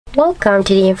Welcome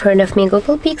to the in front of me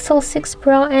Google Pixel 6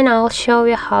 Pro, and I'll show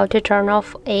you how to turn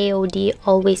off AOD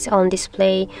always on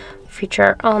display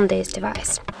feature on this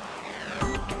device.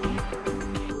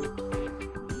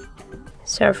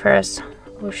 So first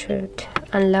we should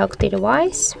unlock the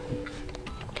device,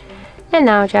 and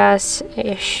now just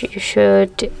you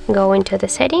should go into the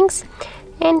settings,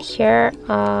 and here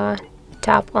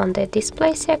tap on the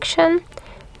display section.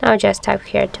 Now just tap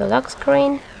here to lock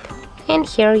screen, and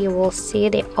here you will see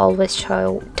the always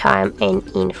show time and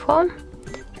info.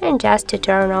 And just to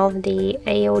turn off the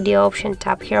AOD option,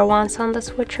 tap here once on the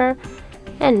switcher,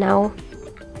 and now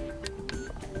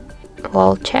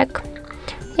we'll check.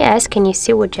 Yes, can you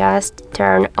see we just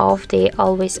turn off the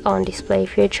always on display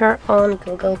feature on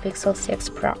Google Pixel 6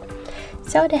 Pro.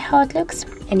 So that's how it looks,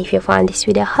 and if you find this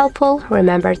video helpful,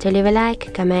 remember to leave a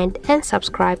like, comment and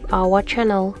subscribe our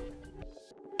channel.